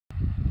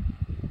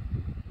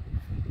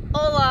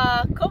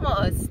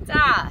¿Cómo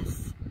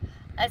estás?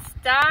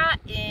 Está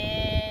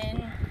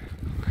en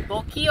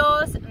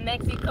Boquillas,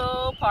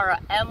 México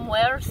para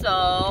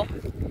almuerzo.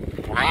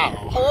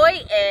 Wow.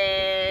 Hoy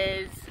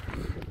es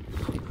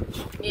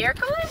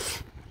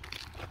miércoles?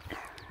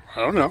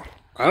 I don't know.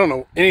 I don't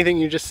know anything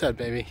you just said,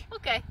 baby.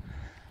 Okay.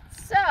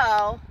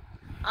 So,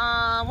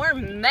 we're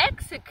in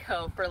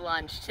Mexico for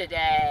lunch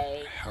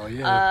today. Hell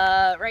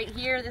yeah. Right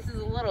here, this is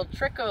a little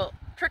trickle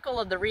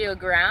of the Rio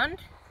Grande.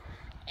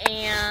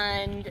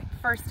 And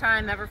first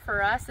time ever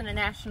for us in a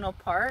national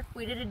park.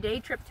 We did a day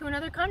trip to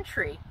another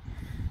country.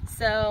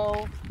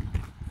 So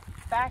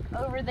back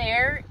over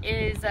there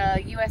is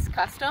U.S.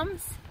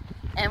 Customs,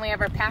 and we have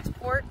our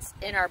passports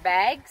in our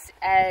bags.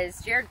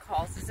 As Jared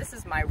calls this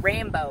is my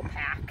Rambo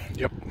pack.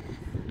 Yep.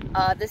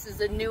 This is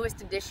the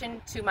newest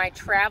addition to my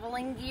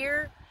traveling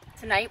gear.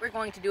 Tonight we're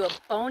going to do a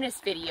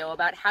bonus video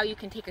about how you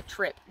can take a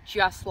trip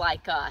just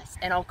like us,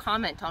 and I'll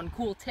comment on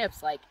cool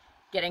tips like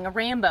getting a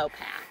Rambo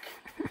pack.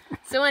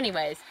 So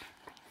anyways,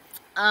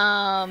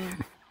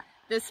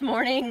 this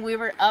morning we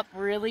were up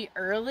really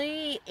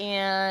early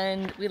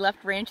and we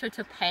left Rancho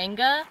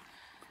Topanga.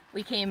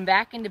 We came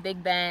back into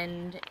Big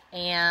Bend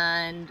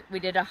and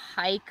we did a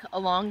hike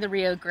along the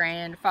Rio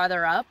Grande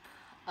farther up,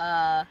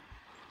 and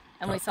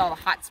we saw the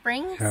hot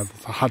springs. Yeah,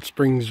 the Hot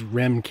Springs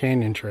Rim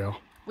Canyon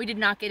Trail. We did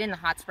not get in the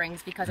hot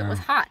springs because it was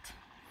hot.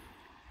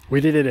 We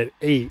did it at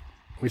 8.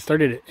 We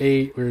started at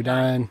 8. We were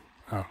done.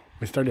 Oh,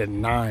 we started at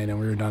 9 and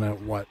we were done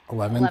at what,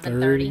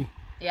 11:30?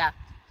 Yeah.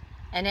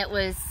 And it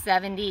was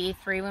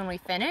 73 when we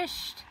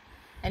finished,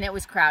 and it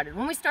was crowded.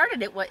 When we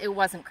started, it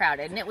wasn't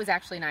crowded, and it was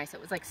actually nice. It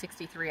was like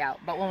 63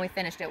 out, but when we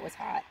finished, it was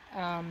hot.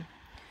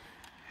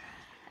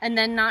 And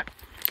then not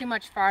too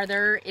much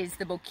farther is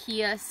the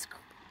Boquillas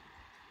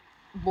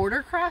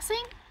border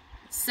crossing.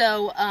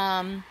 So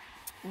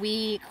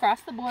we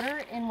crossed the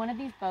border in one of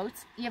these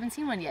boats. You haven't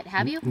seen one yet,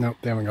 have you? Nope,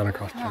 they haven't gone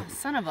across Oh, yet.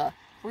 son of a...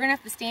 We're gonna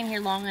have to stand here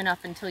long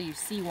enough until you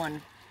see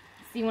one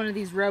of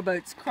these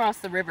rowboats cross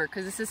the river,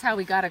 because this is how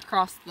we got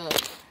across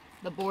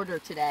the border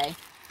today.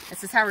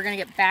 This is how we're gonna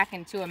get back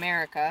into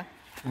America.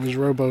 There's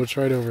rowboats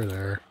right over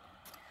there.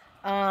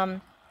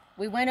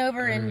 We went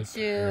over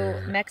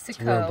into Mexico.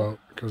 It's a rowboat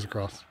goes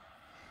across.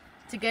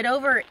 To get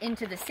over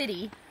into the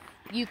city,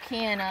 you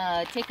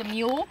can take a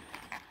mule.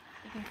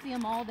 You can see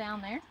them all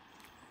down there.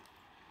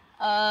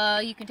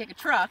 You can take a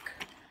truck,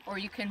 or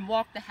you can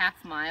walk the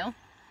half-mile.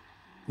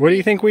 What do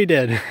you think we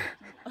did?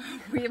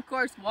 We of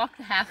course walked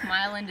the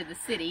half-mile into the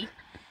city,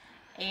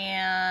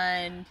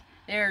 and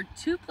there are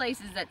 2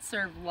 places that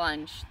serve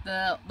lunch.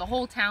 The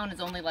whole town is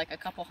only like a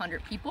couple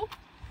hundred people.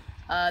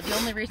 The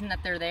only reason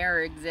that they're there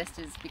or exist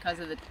is because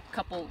of the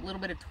little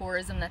bit of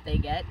tourism that they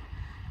get.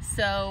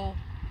 So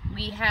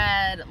we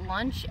had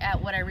lunch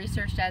at what I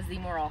researched as the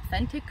more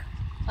authentic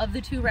of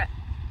the 2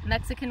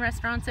 Mexican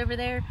restaurants over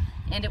there,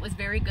 and it was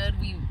very good.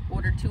 We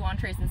ordered 2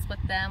 entrees and split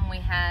them. We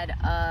had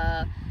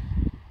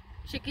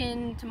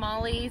chicken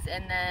tamales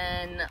and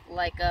then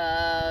like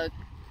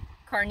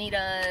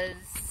carnitas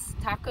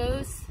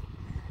tacos.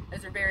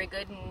 Those were very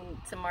good,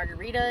 and some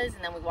margaritas.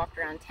 And then we walked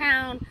around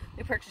town.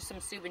 We purchased some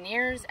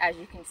souvenirs. As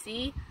you can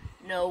see,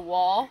 no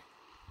wall,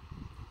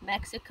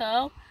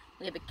 Mexico.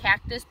 We have a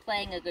cactus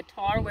playing a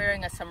guitar,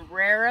 wearing a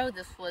sombrero.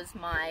 This was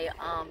my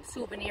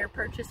souvenir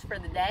purchase for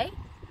the day.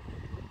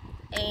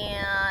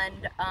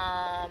 And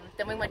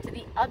then we went to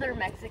the other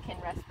Mexican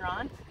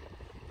restaurant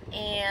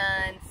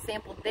and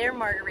sampled their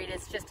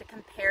margaritas just to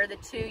compare the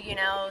 2, you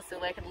know,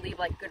 so I could leave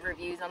like good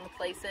reviews on the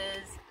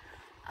places.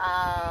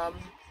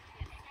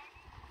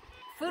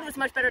 Food was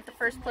much better at the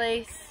first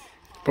place.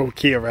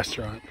 Boquillas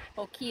Restaurant.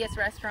 Boquillas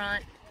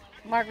Restaurant.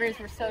 Margaritas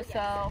were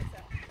so-so.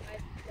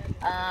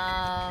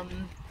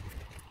 And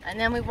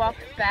then we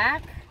walked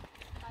back.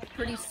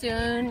 Pretty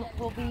soon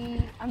we'll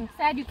be... I'm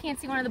sad you can't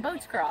see one of the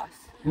boats cross.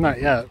 Not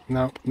yet.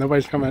 No,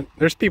 nobody's coming.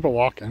 There's people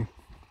walking.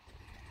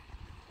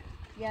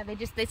 Yeah, they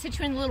sit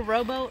you in a little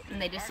rowboat and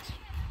they just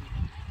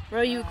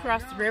row you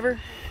across the river.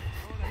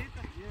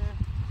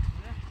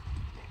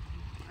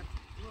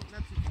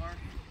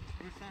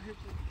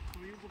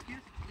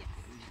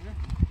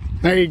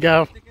 There you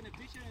go.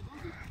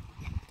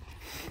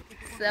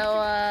 So,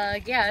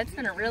 yeah, it's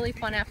been a really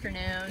fun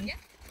afternoon.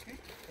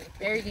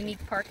 Very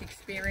unique park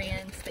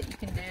experience that you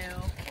can do.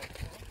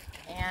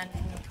 And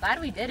glad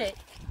we did it.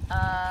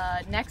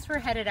 Next we're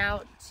headed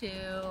out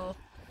to,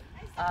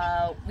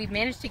 we've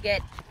managed to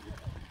get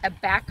a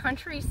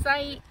backcountry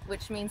site,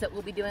 which means that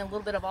we'll be doing a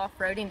little bit of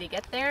off-roading to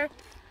get there.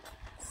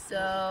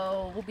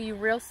 So we'll be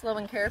real slow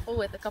and careful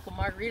with a couple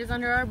margaritas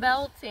under our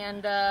belts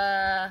and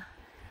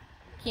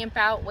camp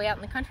out way out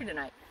in the country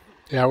tonight.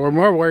 Yeah, we're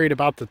more worried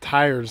about the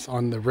tires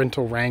on the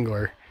rental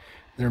Wrangler.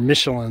 They're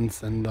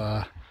Michelins, and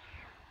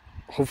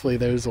hopefully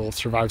those will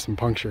survive some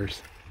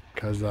punctures.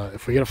 Because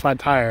if we get a flat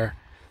tire,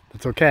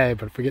 that's okay,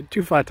 but if we get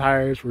 2 flat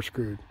tires, we're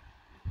screwed.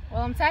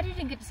 Well, I'm sad you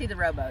didn't get to see the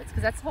rowboats,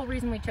 because that's the whole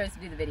reason we chose to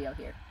do the video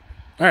here.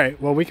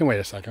 Alright, well we can wait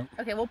a second.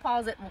 Okay, we'll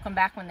pause it and we'll come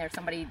back when there's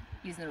somebody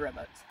using the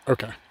rowboats.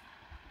 Okay.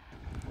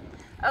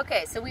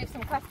 Okay, so we have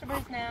some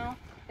customers now.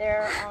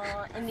 They're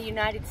in the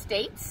United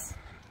States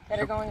that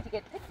are going to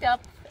get picked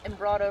up and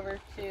brought over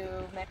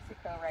to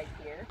Mexico right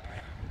here.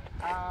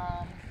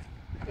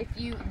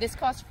 This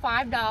costs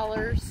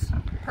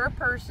 $5 per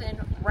person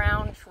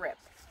round trip.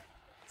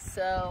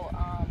 So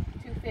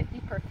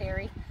 $2.50 per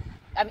ferry.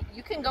 I mean,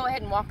 you can go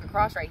ahead and walk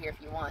across right here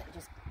if you want.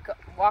 Just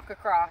walk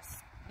across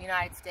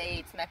United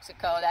States,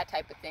 Mexico, that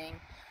type of thing.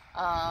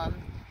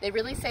 They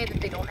really say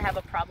that they don't have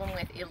a problem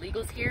with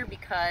illegals here,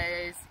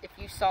 because if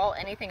you saw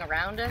anything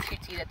around us,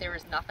 you'd see that there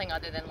was nothing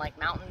other than like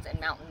mountains and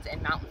mountains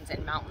and mountains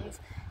and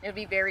mountains. It would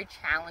be very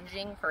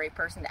challenging for a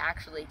person to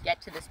actually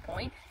get to this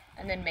point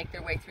and then make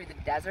their way through the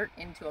desert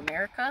into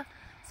America.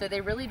 So they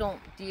really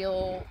don't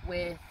deal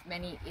with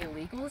many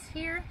illegals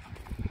here.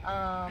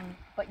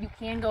 But you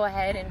can go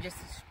ahead and just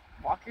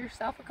walk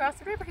yourself across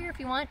the river here if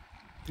you want.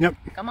 Yep.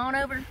 Come on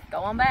over, go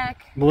on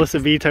back. Melissa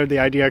vetoed the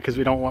idea because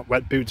we don't want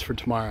wet boots for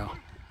tomorrow.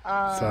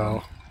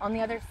 So on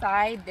the other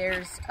side,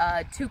 there's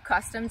 2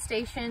 customs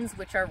stations,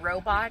 which are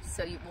robots.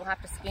 So we'll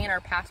have to scan our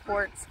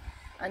passports,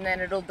 and then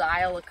it'll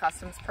dial a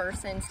customs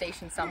person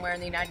stationed somewhere in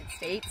the United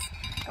States,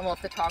 and we'll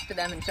have to talk to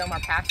them and show them our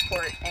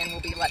passport, and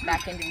we'll be let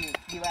back into the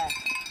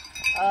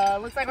U.S.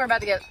 Looks like we're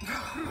about to get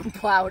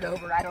plowed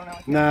over. I don't know.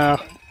 No,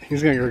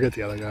 he's gonna go get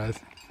the other guys.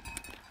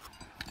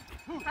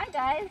 Hi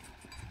guys.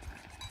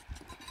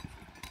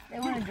 They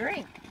want to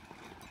drink.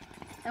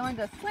 They want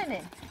to go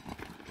swimming.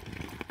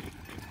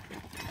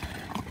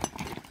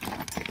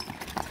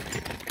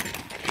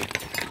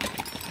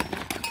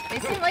 They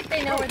seem like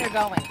they know where they're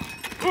going.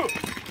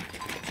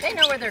 They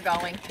know where they're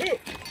going.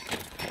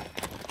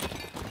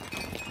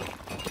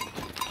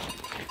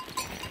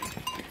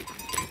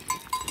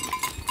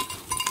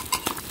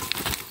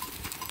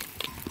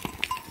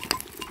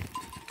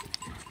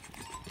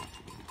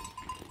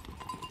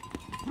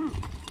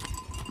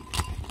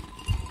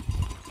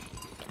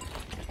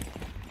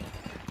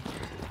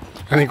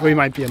 I think we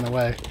might be in the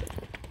way.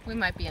 We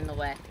might be in the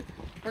way.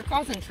 We're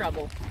causing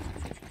trouble.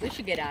 We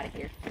should get out of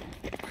here.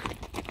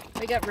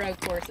 We got road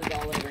courses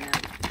all over now.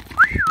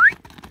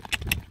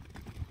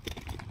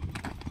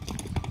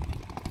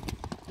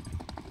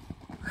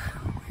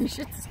 We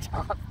should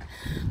stop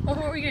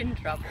before we get in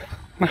trouble.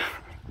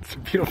 It's a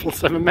beautiful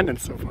 7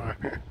 minutes so far.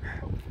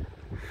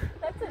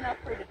 That's enough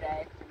for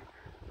today.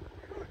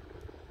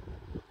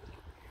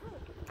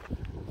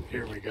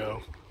 Here we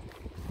go.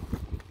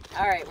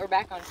 All right, we're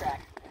back on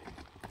track.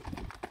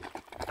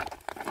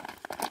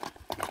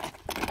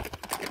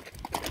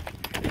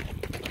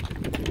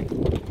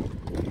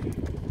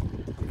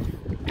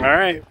 All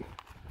right.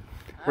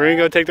 We're gonna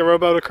go take the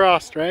rowboat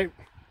across, right?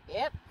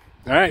 Yep.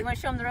 All right. You want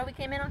to show them the road we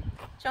came in on?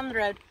 Show them the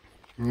road.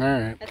 All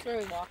right. That's where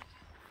we walked.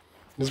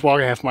 Just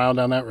walk a half mile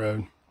down that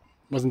road.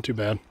 Wasn't too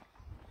bad.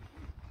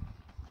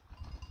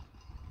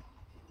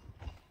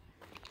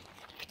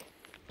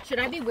 Should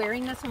I be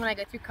wearing this when I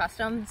go through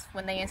customs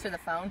when they answer the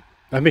phone?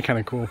 That'd be kind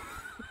of cool.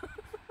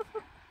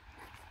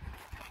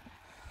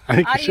 I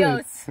think you should.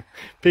 Adios.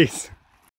 Peace.